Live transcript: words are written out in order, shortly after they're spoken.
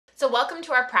So welcome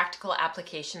to our practical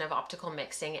application of optical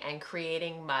mixing and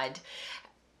creating mud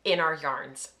in our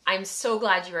yarns. I'm so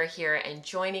glad you are here and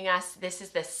joining us. This is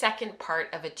the second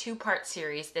part of a two-part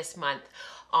series this month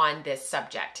on this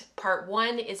subject. Part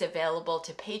 1 is available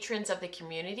to patrons of the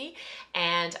community,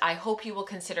 and I hope you will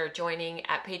consider joining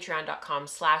at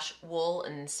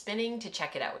patreon.com/woolandspinning to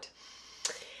check it out.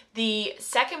 The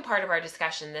second part of our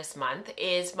discussion this month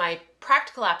is my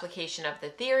practical application of the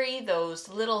theory, those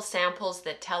little samples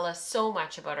that tell us so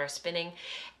much about our spinning,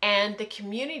 and the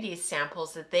community's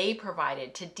samples that they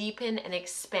provided to deepen and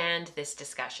expand this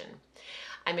discussion.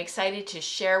 I'm excited to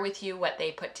share with you what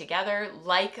they put together.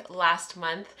 Like last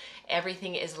month,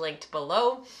 everything is linked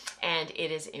below and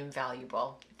it is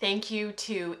invaluable. Thank you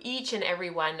to each and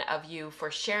every one of you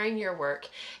for sharing your work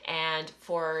and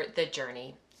for the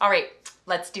journey. All right,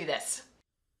 let's do this.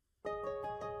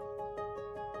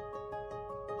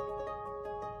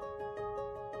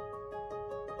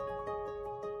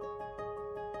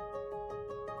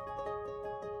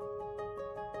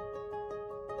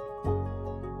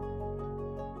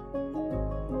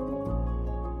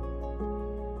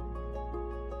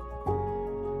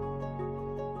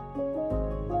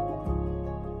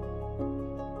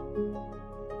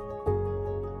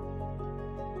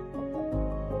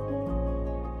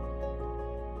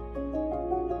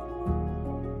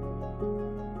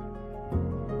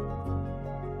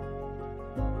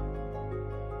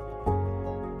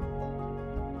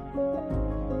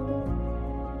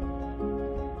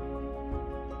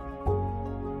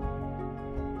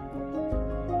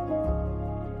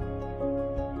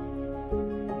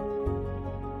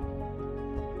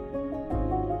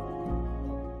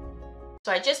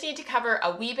 So I just need to cover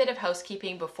a wee bit of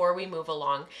housekeeping before we move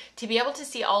along. To be able to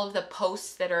see all of the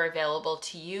posts that are available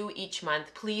to you each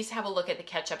month, please have a look at the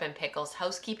Ketchup and Pickles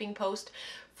housekeeping post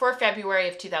for February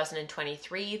of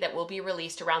 2023 that will be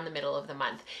released around the middle of the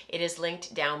month. It is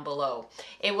linked down below.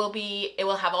 It will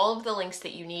have all of the links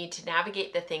that you need to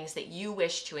navigate the things that you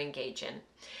wish to engage in.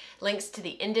 Links to the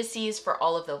indices for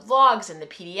all of the vlogs and the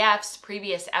PDFs,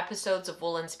 previous episodes of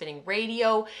Wool and Spinning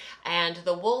Radio, and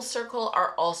the Wool Circle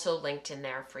are also linked in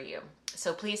there for you.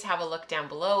 So please have a look down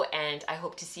below, and I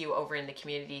hope to see you over in the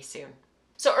community soon.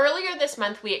 So earlier this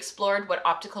month, we explored what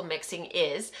optical mixing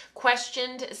is,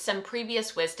 questioned some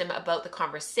previous wisdom about the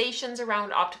conversations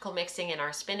around optical mixing in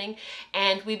our spinning,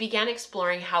 and we began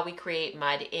exploring how we create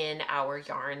mud in our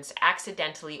yarns,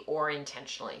 accidentally or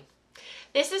intentionally.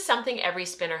 This is something every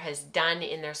spinner has done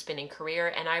in their spinning career,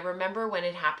 and I remember when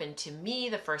it happened to me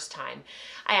the first time.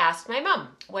 I asked my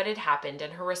mom what had happened,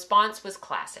 and her response was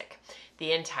classic.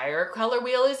 The entire color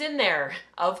wheel is in there.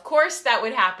 Of course that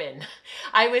would happen.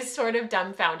 I was sort of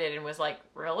dumbfounded and was like,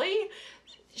 really?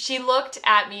 She looked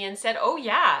at me and said, oh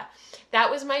yeah.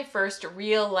 That was my first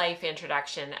real life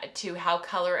introduction to how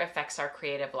color affects our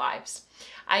creative lives.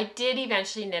 I did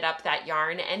eventually knit up that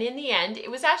yarn, and in the end,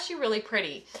 it was actually really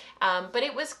pretty. But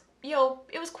it was,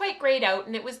 it was quite grayed out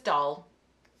and it was dull.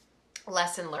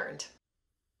 Lesson learned.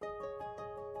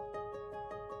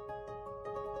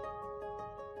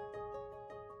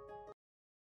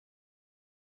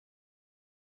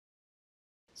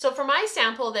 So for my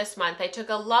sample this month, I took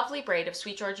a lovely braid of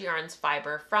Sweet Georgia Yarns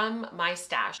fiber from my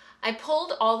stash. I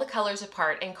pulled all the colors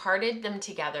apart and carded them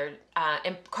together,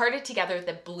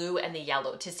 the blue and the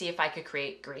yellow to see if I could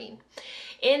create green.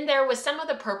 In there was some of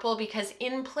the purple because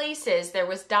in places there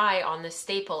was dye on the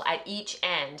staple at each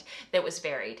end that was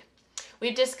varied.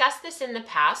 We've discussed this in the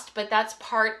past, but that's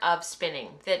part of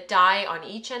spinning. That dye on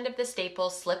each end of the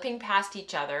staple slipping past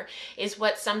each other is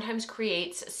what sometimes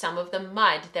creates some of the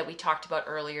mud that we talked about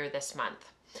earlier this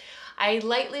month. I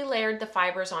lightly layered the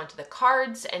fibers onto the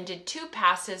cards and did 2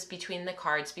 passes between the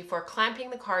cards before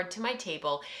clamping the card to my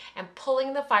table and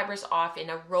pulling the fibers off in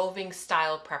a roving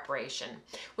style preparation,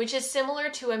 which is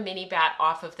similar to a mini bat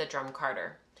off of the drum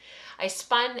carder. I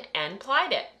spun and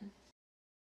plied it.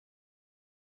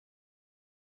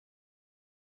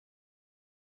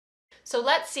 So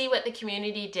let's see what the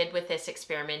community did with this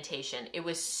experimentation. It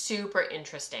was super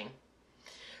interesting.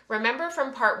 Remember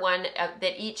from part one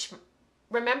that each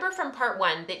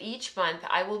month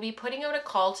I will be putting out a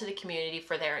call to the community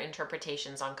for their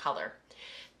interpretations on color.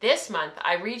 This month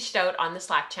I reached out on the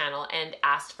Slack channel and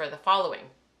asked for the following.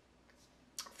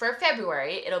 For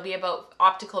February, it'll be about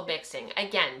optical mixing.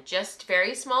 Again, just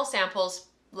very small samples,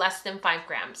 less than 5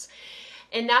 grams.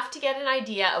 Enough to get an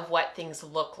idea of what things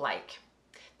look like.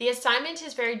 The assignment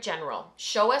is very general.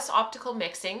 Show us optical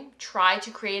mixing, try to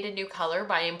create a new color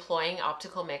by employing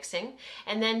optical mixing,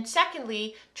 and then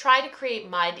secondly, try to create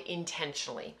mud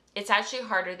intentionally. It's actually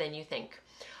harder than you think.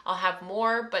 I'll have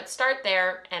more, but start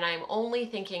there, and I'm only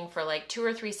thinking for like 2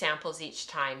 or 3 samples each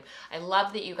time. I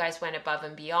love that you guys went above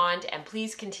and beyond, and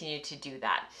please continue to do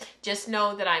that. Just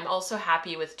know that I'm also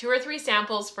happy with 2 or 3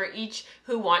 samples for each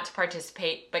who want to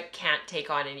participate but can't take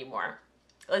on anymore.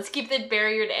 Let's keep the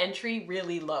barrier to entry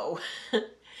really low.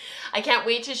 I can't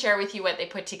wait to share with you what they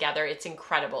put together. It's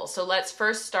incredible. So let's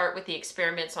first start with the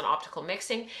experiments on optical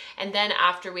mixing, and then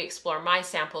after we explore my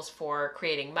samples for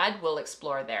creating mud, we'll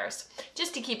explore theirs,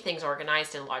 just to keep things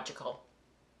organized and logical.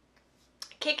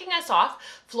 Kicking us off,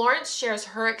 Florence shares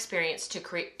her experiments to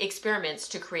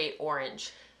create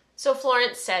orange. So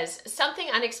Florence says, something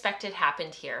unexpected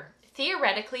happened here.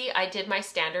 Theoretically, I did my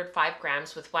standard 5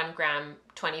 grams with 1 gram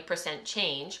 20%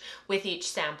 change with each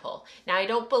sample. Now, I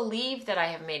don't believe that I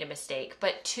have made a mistake,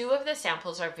 but 2 of the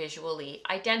samples are visually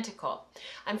identical.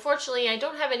 Unfortunately, I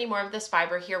don't have any more of this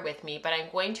fiber here with me, but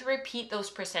I'm going to repeat those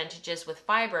percentages with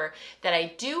fiber that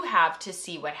I do have to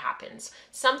see what happens.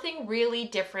 Something really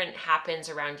different happens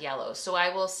around yellow, so I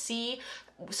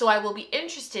will be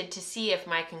interested to see if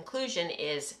my conclusion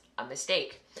is a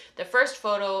mistake. The first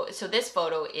photo, so this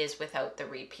photo is without the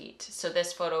repeat. So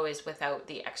this photo is without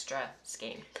the extra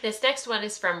skein. This next one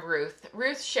is from Ruth.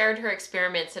 Ruth shared her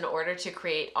experiments in order to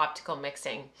create optical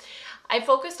mixing. I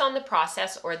focused on the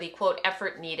process, or the quote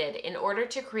effort needed in order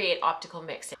to create optical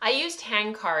mixing. I used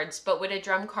hang cards, but what would a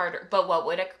drum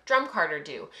carder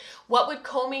do? What would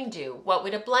combing do? What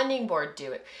would a blending board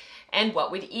do? And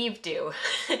what would Eve do?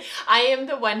 I am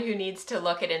the one who needs to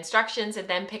look at instructions and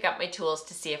then pick up my tools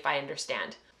to see if I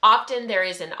understand. Often there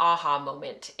is an aha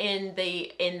moment in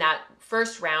that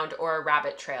first round, or a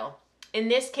rabbit trail. In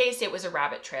this case, it was a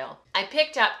rabbit trail. I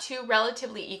picked up 2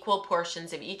 relatively equal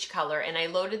portions of each color and I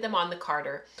loaded them on the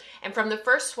carder. And from the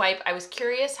first swipe, I was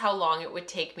curious how long it would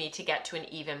take me to get to an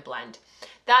even blend.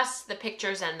 Thus, the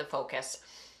pictures and the focus.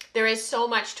 There is so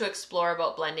much to explore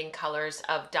about blending colors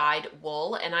of dyed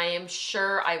wool, and I am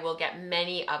sure I will get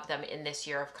many of them in this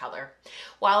year of color.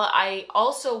 While I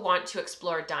also want to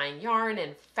explore dyeing yarn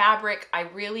and fabric, I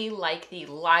really like the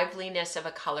liveliness of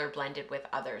a color blended with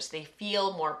others. They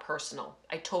feel more personal.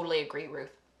 I totally agree,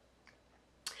 Ruth.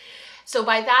 So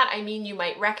by that, I mean you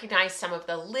might recognize some of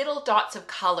the little dots of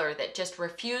color that just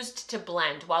refused to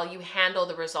blend while you handle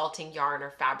the resulting yarn or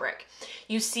fabric.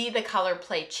 You see the color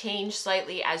play change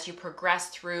slightly as you progress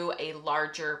through a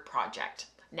larger project.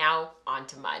 Now on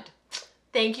to mud.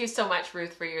 Thank you so much,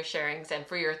 Ruth, for your sharings and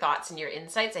for your thoughts and your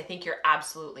insights. I think you're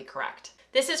absolutely correct.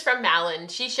 This is from Malin.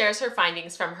 She shares her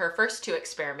findings from her first 2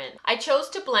 experiments. I chose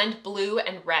to blend blue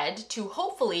and red to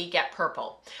hopefully get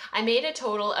purple. I made a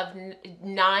total of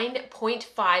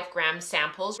 9.5 gram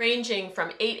samples ranging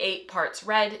from 88 parts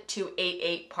red to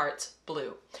 88 parts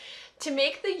blue. To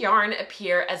make the yarn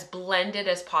appear as blended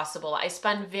as possible, I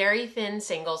spun very thin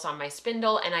singles on my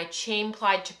spindle and I chain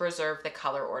plied to preserve the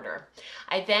color order.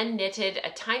 I then knitted a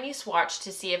tiny swatch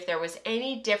to see if there was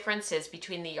any differences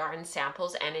between the yarn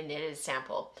samples and a knitted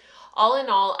sample. All in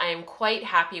all, I am quite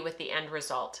happy with the end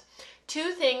result.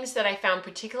 2 things that I found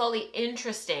particularly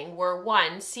interesting were,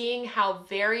 1, seeing how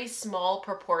very small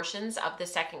proportions of the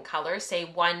second color, say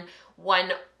one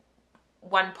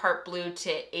part blue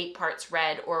to 8 parts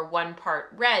red, or 1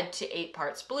 part red to 8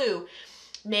 parts blue,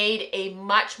 made a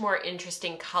much more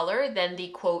interesting color than the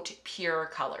quote pure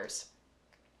colors,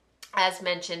 as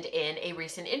mentioned in a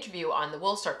recent interview on the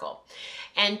Wool Circle.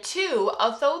 And 2,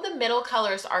 although the middle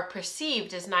colors are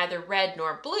perceived as neither red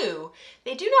nor blue,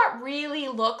 they do not really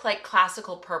look like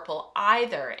classical purple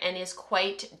either, and is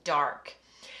quite dark.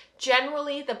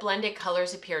 Generally, the blended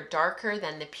colors appear darker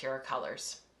than the pure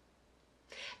colors.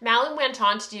 Malin went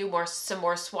on to do some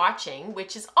more swatching,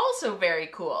 which is also very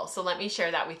cool. So let me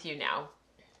share that with you now.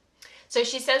 So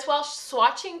she says, while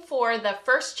swatching for the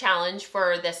first challenge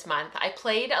for this month, I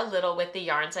played a little with the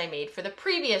yarns I made for the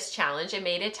previous challenge and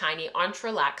made a tiny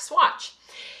entrelac swatch.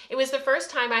 It was the first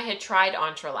time I had tried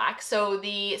entrelac, so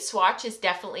the swatch is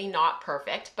definitely not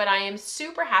perfect, but I am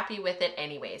super happy with it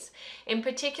anyways. In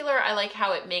particular, I like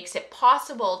how it makes it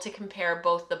possible to compare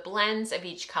both the blends of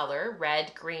each color,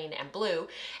 red, green, and blue,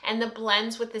 and the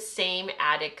blends with the same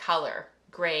added color,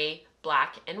 gray,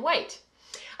 black, and white.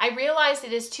 I realize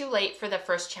it is too late for the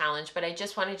first challenge, but I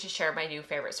just wanted to share my new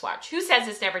favorite swatch. Who says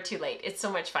it's never too late? It's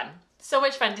so much fun. So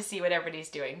much fun to see what everybody's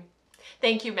doing.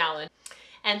 Thank you, Malin.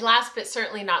 And last but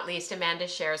certainly not least, Amanda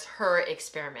shares her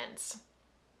experiments.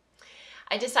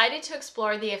 I decided to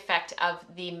explore the effect of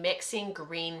the mixing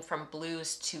green from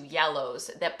blues to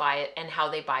yellows and how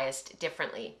they biased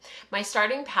differently. My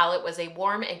starting palette was a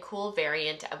warm and cool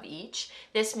variant of each.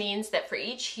 This means that for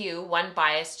each hue, one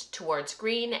biased towards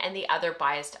green and the other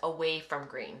biased away from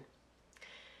green.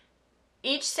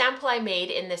 Each sample I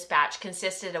made in this batch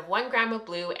consisted of 1 gram of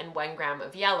blue and 1 gram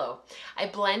of yellow. I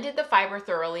blended the fiber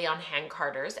thoroughly on hand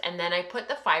carders, and then I put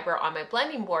the fiber on my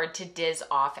blending board to diz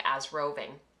off as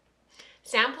roving.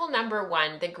 Sample number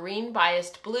 1, the green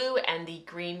biased blue and the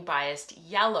green biased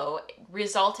yellow,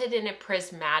 resulted in a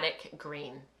prismatic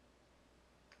green.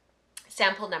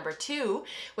 Sample number 2,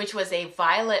 which was a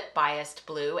violet biased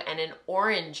blue and an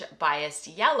orange biased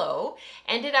yellow,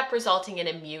 ended up resulting in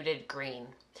a muted green.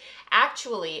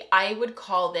 Actually, I would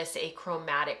call this a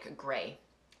chromatic gray.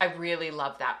 I really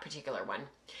love that particular one.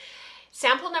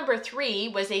 Sample number 3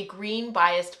 was a green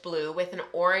biased blue with an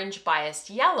orange biased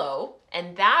yellow,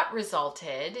 and that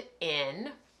resulted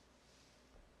in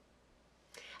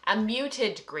a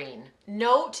muted green.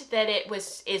 Note that it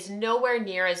is nowhere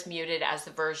near as muted as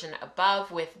the version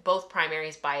above, with both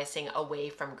primaries biasing away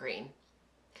from green.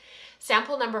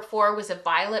 Sample number 4 was a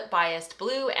violet biased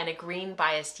blue and a green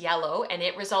biased yellow, and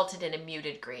it resulted in a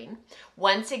muted green.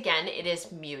 Once again, it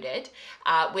is muted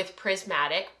with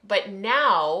prismatic, but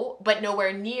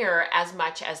nowhere near as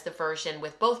much as the version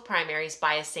with both primaries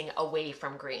biasing away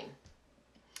from green.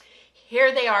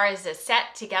 Here they are as a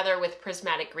set together with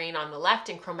prismatic green on the left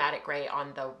and chromatic gray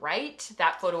on the right.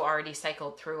 That photo already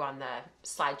cycled through on the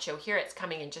slideshow here. It's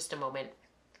coming in just a moment.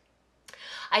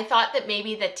 I thought that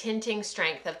maybe the tinting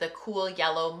strength of the cool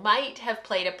yellow might have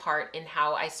played a part in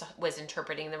how I was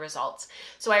interpreting the results.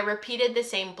 So I repeated the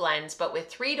same blends, but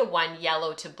with 3:1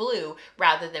 yellow to blue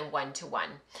rather than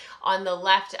 1:1. On the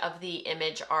left of the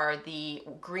image are the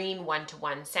green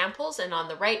 1:1 samples, and on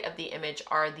the right of the image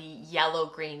are the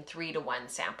yellow-green 3:1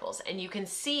 samples. And you can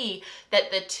see that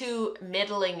the two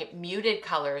middling muted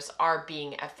colors are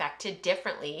being affected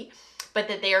differently, but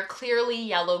that they are clearly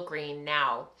yellow-green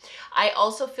now. I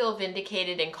also feel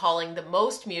vindicated in calling the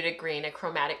most muted green a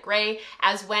chromatic gray,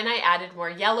 as when I added more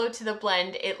yellow to the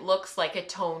blend, it looks like a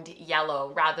toned yellow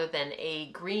rather than a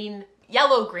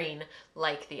yellow-green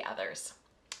like the others.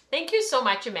 Thank you so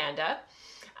much, Amanda.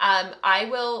 I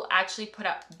will actually put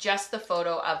up just the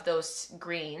photo of those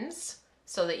greens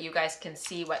so that you guys can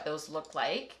see what those look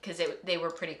like, because they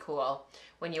were pretty cool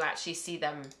when you actually see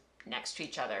them next to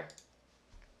each other.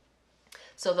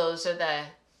 So those are the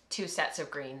two sets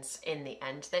of greens in the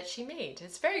end that she made.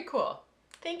 It's very cool.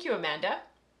 Thank you, Amanda.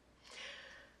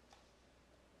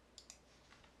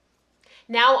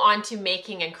 Now on to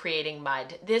making and creating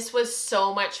mud. This was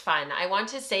so much fun. I want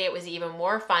to say it was even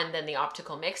more fun than the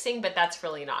optical mixing, but that's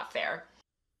really not fair.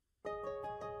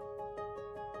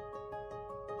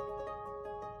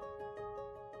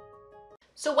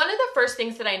 So one of the first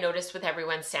things that I noticed with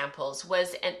everyone's samples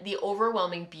was the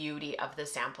overwhelming beauty of the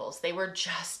samples. They were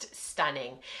just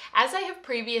stunning. As I have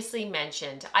previously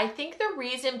mentioned, I think the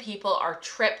reason people are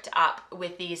tripped up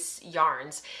with these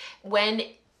yarns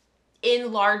when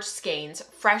in large skeins,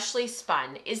 freshly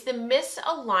spun, is the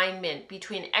misalignment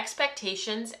between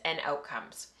expectations and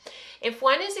outcomes. If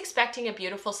one is expecting a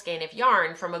beautiful skein of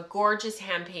yarn from a gorgeous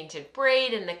hand-painted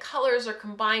braid and the colors are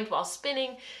combined while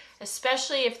spinning,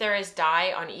 especially if there is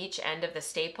dye on each end of the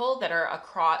staple that are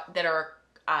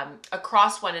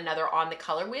across one another on the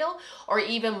color wheel, or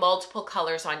even multiple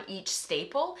colors on each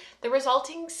staple, the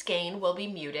resulting skein will be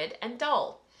muted and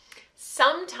dull.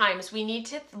 Sometimes we need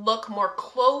to look more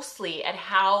closely at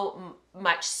how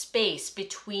much space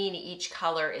between each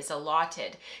color is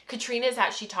allotted. Katrina's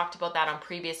actually talked about that on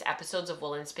previous episodes of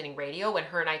Woolen Spinning Radio when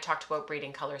her and I talked about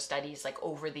braiding color studies like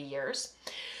over the years.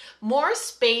 More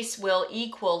space will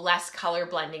equal less color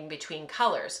blending between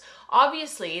colors.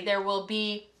 Obviously, there will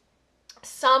be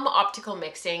some optical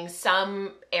mixing,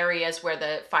 some areas where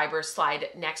the fibers slide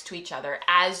next to each other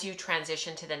as you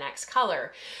transition to the next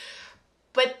color.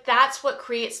 But that's what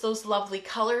creates those lovely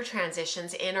color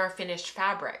transitions in our finished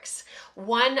fabrics.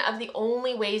 One of the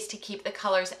only ways to keep the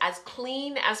colors as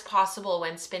clean as possible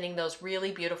when spinning those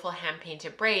really beautiful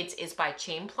hand-painted braids is by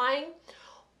chain plying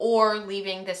or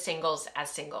leaving the singles as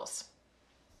singles.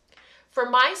 For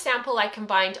my sample, I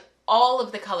combined all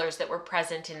of the colors that were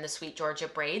present in the Sweet Georgia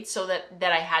braid so that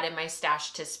I had in my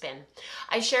stash to spin.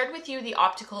 I shared with you the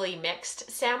optically mixed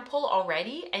sample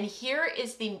already, and here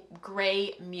is the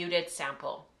gray muted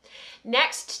sample.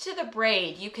 Next to the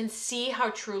braid, you can see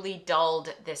how truly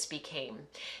dulled this became.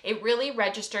 It really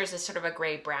registers as sort of a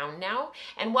gray-brown now,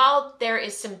 and while there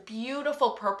is some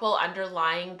beautiful purple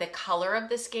underlying the color of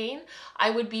the skein,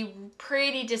 I would be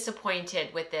pretty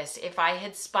disappointed with this if I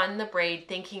had spun the braid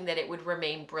thinking that it would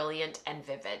remain brilliant and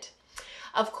vivid.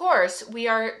 Of course, we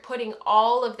are putting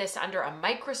all of this under a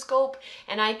microscope,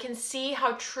 and I can see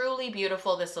how truly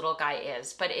beautiful this little guy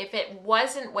is. But if it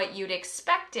wasn't what you'd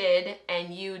expected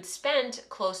and you'd spent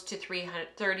close to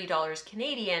 $30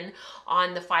 Canadian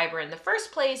on the fiber in the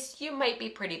first place, you might be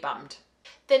pretty bummed.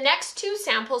 The next two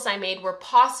samples I made were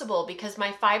possible because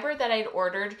my fiber that I'd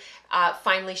ordered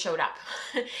finally showed up.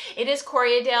 It is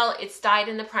Corriedale. It's dyed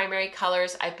in the primary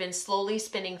colors. I've been slowly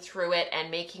spinning through it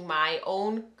and making my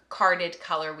own carded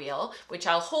color wheel, which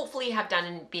I'll hopefully have done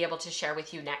and be able to share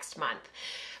with you next month.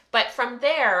 But from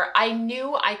there, I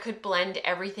knew I could blend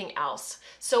everything else.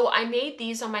 So I made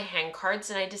these on my hand cards,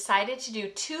 and I decided to do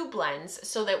 2 blends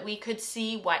so that we could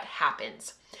see what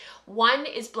happens. One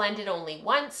is blended only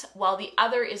once, while the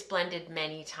other is blended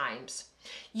many times.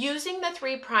 Using the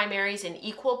 3 primaries in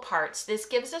equal parts, this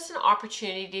gives us an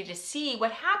opportunity to see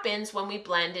what happens when we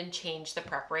blend and change the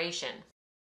preparation.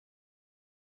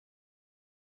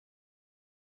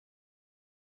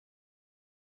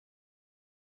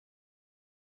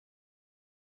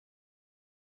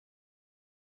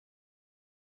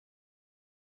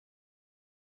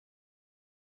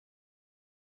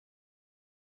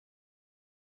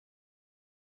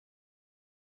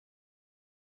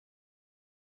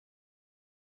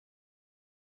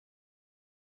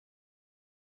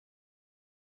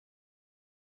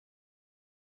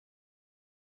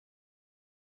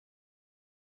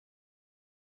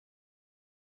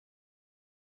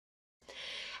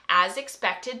 As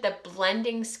expected, the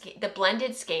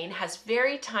blended skein has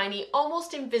very tiny,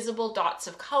 almost invisible dots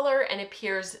of color and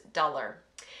appears duller.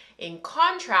 In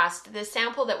contrast, the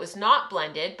sample that was not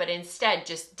blended, but instead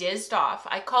just dizzed off,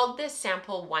 I called this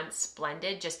sample once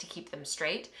blended just to keep them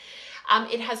straight.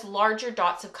 It has larger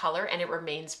dots of color and it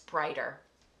remains brighter.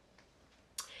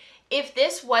 If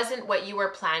this wasn't what you were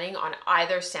planning on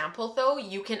either sample though,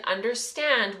 you can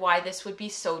understand why this would be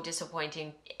so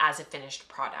disappointing as a finished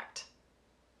product.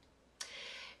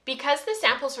 Because the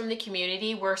samples from the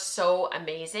community were so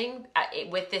amazing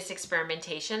with this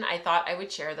experimentation, I thought I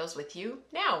would share those with you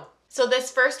now. So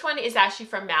this first one is actually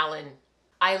from Malin.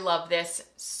 I love this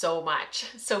so much.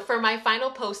 So for my final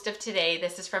post of today,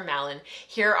 this is from Malin.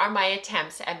 Here are my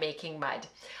attempts at making mud.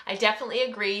 I definitely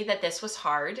agree that this was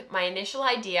hard. My initial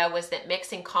idea was that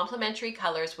mixing complementary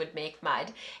colors would make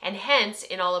mud, and hence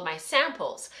in all of my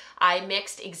samples, I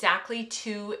mixed exactly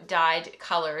 2 dyed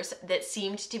colors that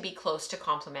seemed to be close to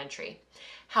complementary.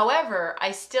 However,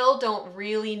 I still don't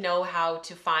really know how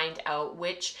to find out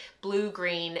which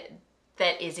blue-green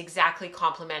that is exactly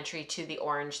complementary to the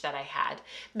orange that I had.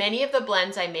 Many of the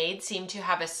blends I made seem to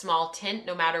have a small tint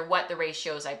no matter what the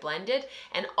ratios I blended,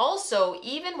 and also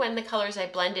even when the colors I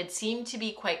blended seemed to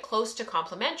be quite close to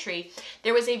complementary,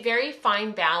 there was a very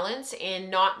fine balance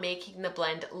in not making the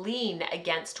blend lean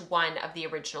against one of the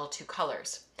original 2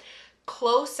 colors.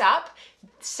 Close up,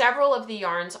 several of the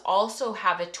yarns also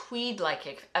have a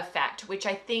tweed-like effect, which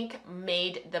I think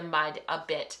made the mud a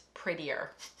bit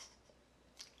prettier.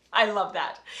 I love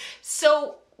that.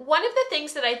 So one of the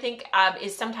things that I think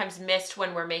is sometimes missed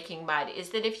when we're making mud is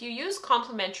that if you use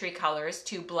complementary colors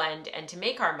to blend and to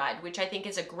make our mud, which I think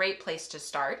is a great place to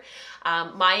start,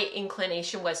 my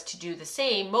inclination was to do the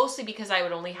same, mostly because I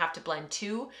would only have to blend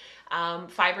 2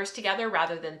 fibers together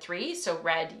rather than 3, so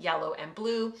red, yellow, and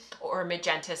blue, or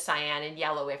magenta, cyan, and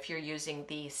yellow if you're using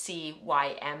the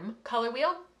CYM color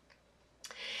wheel.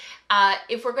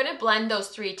 If we're going to blend those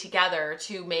 3 together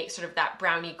to make sort of that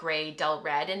browny gray dull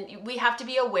red, and we have to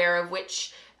be aware of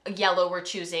which yellow we're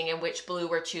choosing and which blue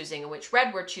we're choosing and which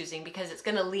red we're choosing, because it's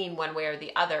going to lean one way or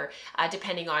the other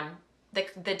depending on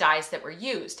the dyes that were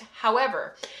used.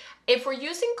 However, if we're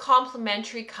using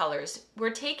complementary colors, we're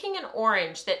taking an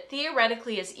orange that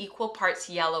theoretically is equal parts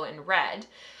yellow and red,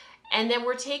 and then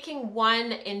we're taking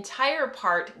 1 entire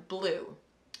part blue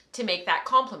to make that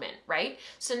complement, right?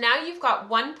 So now you've got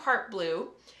 1 part blue,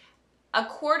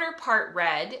 1/4 part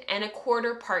red, and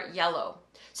 1/4 part yellow.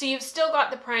 So you've still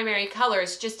got the primary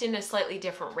colors, just in a slightly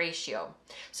different ratio.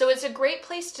 So it's a great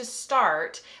place to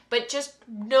start, but just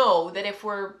know that if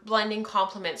we're blending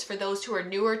complements, for those who are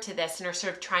newer to this and are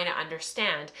sort of trying to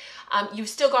understand, you've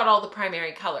still got all the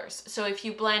primary colors. So if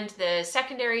you blend the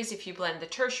secondaries, if you blend the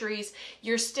tertiaries,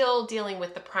 you're still dealing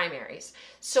with the primaries.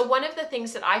 So one of the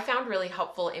things that I found really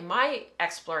helpful in my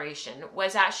exploration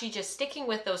was actually just sticking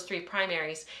with those 3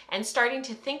 primaries and starting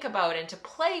to think about and to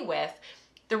play with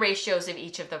the ratios of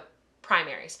each of the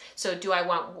primaries. So do I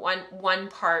want one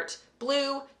part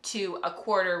blue to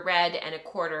 1/4 red and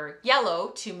 1/4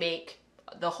 yellow to make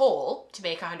the whole, to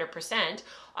make 100%?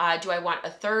 Do I want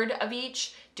 1/3 of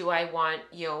each? Do I want,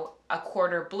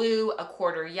 1/4 blue,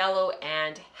 1/4 yellow,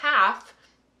 and half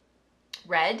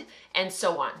red, and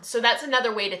so on. So that's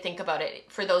another way to think about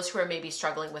it for those who are maybe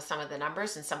struggling with some of the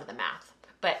numbers and some of the math.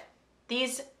 But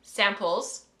these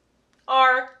samples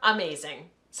are amazing.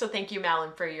 So thank you,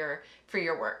 Malin, for your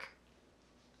work.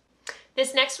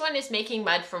 This next one is making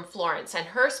mud from Florence and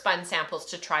her spun samples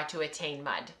to try to attain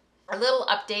mud. A little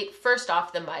update, first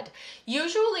off, the mud.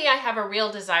 Usually I have a real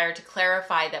desire to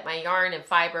clarify that my yarn and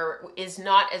fiber is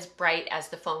not as bright as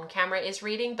the phone camera is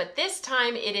reading, but this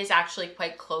time it is actually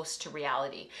quite close to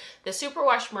reality. The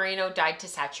superwash merino dyed to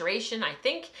saturation, I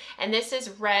think, and this is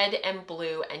red and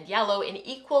blue and yellow in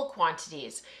equal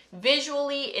quantities.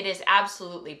 Visually, it is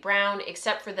absolutely brown,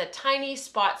 except for the tiny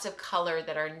spots of color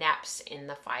that are neps in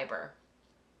the fiber.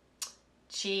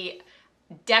 She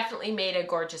definitely made a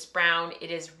gorgeous brown.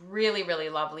 It is really, really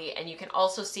lovely. And you can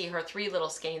also see her 3 little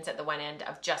skeins at the one end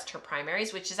of just her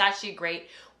primaries, which is actually a great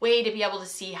way to be able to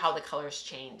see how the colors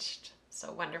changed.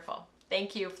 So wonderful.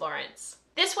 Thank you, Florence.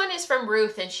 This one is from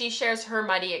Ruth, and she shares her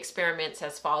muddy experiments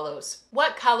as follows.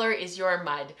 What color is your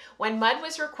mud? When mud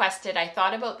was requested, I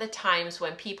thought about the times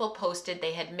when people posted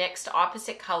they had mixed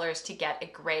opposite colors to get a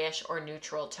grayish or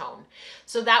neutral tone.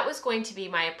 So that was going to be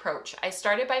my approach. I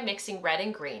started by mixing red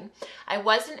and green. I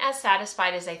wasn't as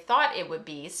satisfied as I thought it would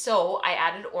be, so I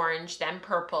added orange, then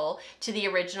purple to the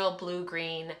original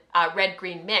blue-green,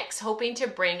 red-green mix, hoping to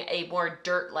bring a more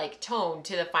dirt-like tone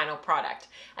to the final product.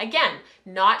 Again,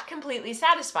 not completely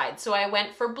satisfied, so I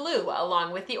went for blue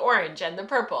along with the orange and the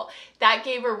purple. That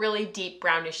gave a really deep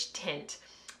brownish tint.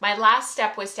 My last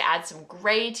step was to add some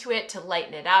gray to it to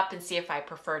lighten it up and see if I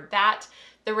preferred that.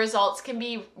 The results can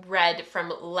be read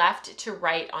from left to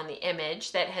right on the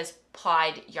image that has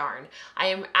plied yarn. I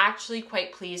am actually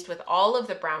quite pleased with all of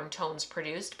the brown tones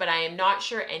produced, but I am not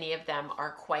sure any of them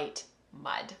are quite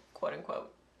mud, quote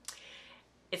unquote.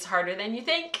 It's harder than you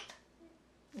think.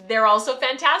 They're also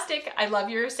fantastic. I love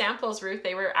your samples, Ruth.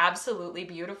 They were absolutely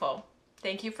beautiful.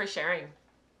 Thank you for sharing.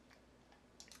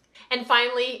 And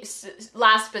finally,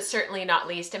 last but certainly not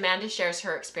least, Amanda shares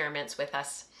her experiments with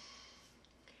us.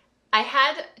 I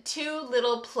had 2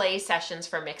 little play sessions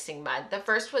for mixing mud. The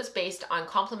first was based on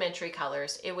complementary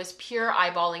colors. It was pure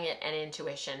eyeballing it and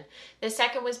intuition. The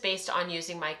second was based on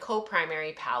using my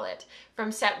co-primary palette. From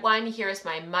set 1, here's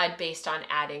my mud based on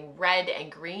adding red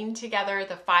and green together.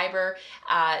 The fiber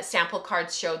sample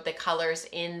cards showed the colors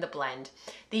in the blend.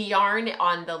 The yarn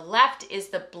on the left is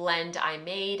the blend I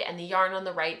made, and the yarn on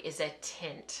the right is a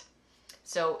tint.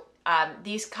 So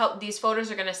these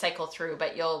photos are going to cycle through,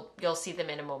 but you'll see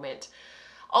them in a moment.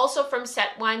 Also from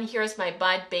set 1, here's my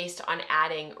mud based on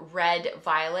adding red,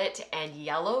 violet, and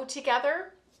yellow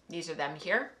together. These are them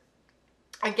here.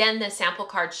 Again, the sample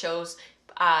card shows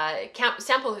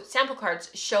sample cards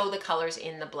show the colors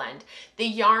in the blend. The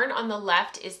yarn on the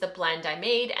left is the blend I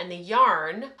made, and the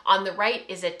yarn on the right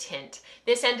is a tint.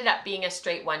 This ended up being a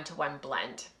straight 1-to-1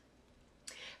 blend.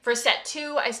 For set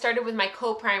 2, I started with my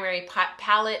co-primary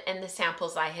palette and the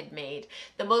samples I had made.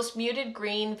 The most muted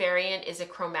green variant is a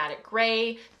chromatic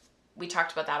gray. We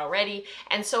talked about that already.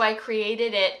 And so I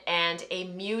created it and a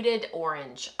muted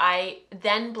orange. I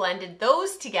then blended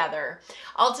those together.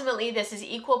 Ultimately, this is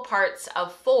equal parts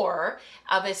of 4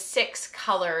 of the 6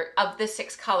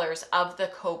 colors of the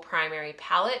co-primary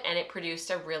palette, and it produced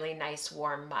a really nice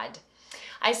warm mud.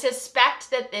 I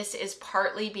suspect that this is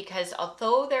partly because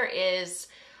although there is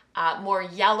more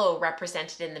yellow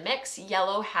represented in the mix,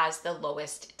 yellow has the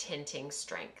lowest tinting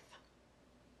strength.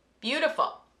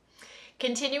 Beautiful.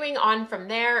 Continuing on from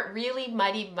there, really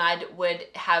muddy mud would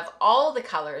have all the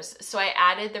colors, so I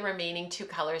added the remaining 2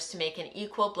 colors to make an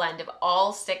equal blend of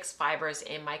all 6 fibers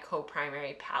in my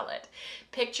co-primary palette.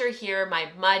 Picture here, my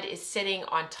mud is sitting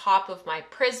on top of my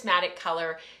prismatic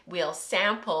color wheel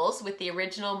samples with the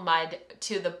original mud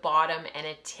to the bottom and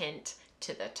a tint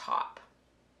to the top.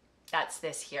 That's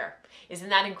this here. Isn't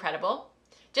that incredible?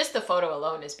 Just the photo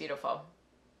alone is beautiful.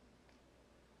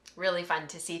 Really fun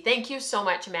to see. Thank you so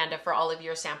much, Amanda, for all of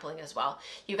your sampling as well.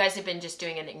 You guys have been just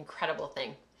doing an incredible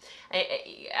thing,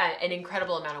 an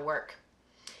incredible amount of work.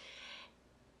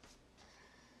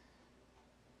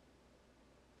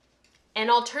 An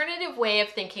alternative way of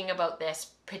thinking about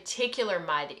this particular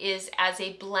mud is as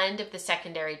a blend of the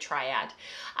secondary triad.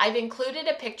 I've included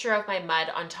a picture of my mud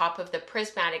on top of the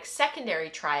prismatic secondary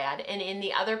triad, and in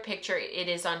the other picture it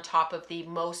is on top of the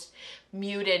most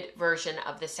muted version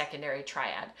of the secondary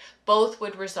triad. Both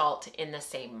would result in the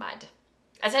same mud.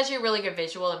 That's actually a really good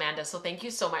visual, Amanda, so thank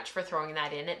you so much for throwing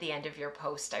that in at the end of your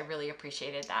post. I really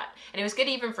appreciated that. And it was good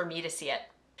even for me to see it.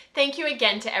 Thank you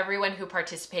again to everyone who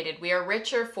participated. We are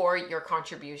richer for your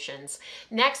contributions.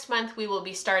 Next month, we will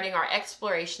be starting our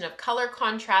exploration of color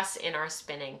contrasts in our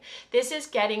spinning. This is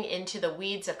getting into the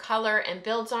weeds of color and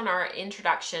builds on our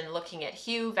introduction looking at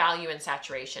hue, value, and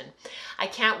saturation. I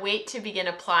can't wait to begin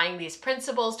applying these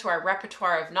principles to our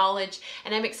repertoire of knowledge,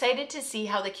 and I'm excited to see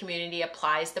how the community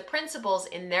applies the principles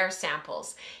in their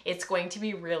samples. It's going to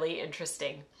be really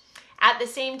interesting. At the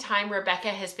same time, Rebecca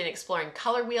has been exploring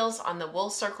color wheels on the wool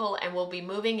circle and will be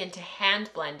moving into hand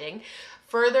blending,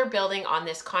 further building on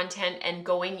this content and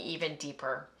going even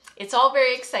deeper. It's all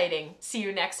very exciting. See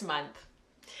you next month.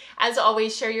 As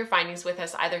always, share your findings with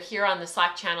us either here on the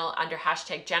Slack channel under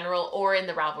 #general or in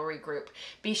the Ravelry group.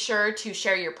 Be sure to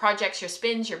share your projects, your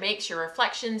spins, your makes, your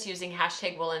reflections using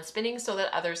 #woolenspinning so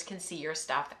that others can see your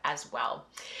stuff as well.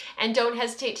 And don't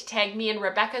hesitate to tag me and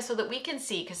Rebecca so that we can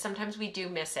see, because sometimes we do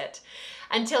miss it.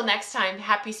 Until next time,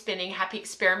 happy spinning, happy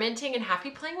experimenting, and happy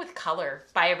playing with color.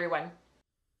 Bye everyone.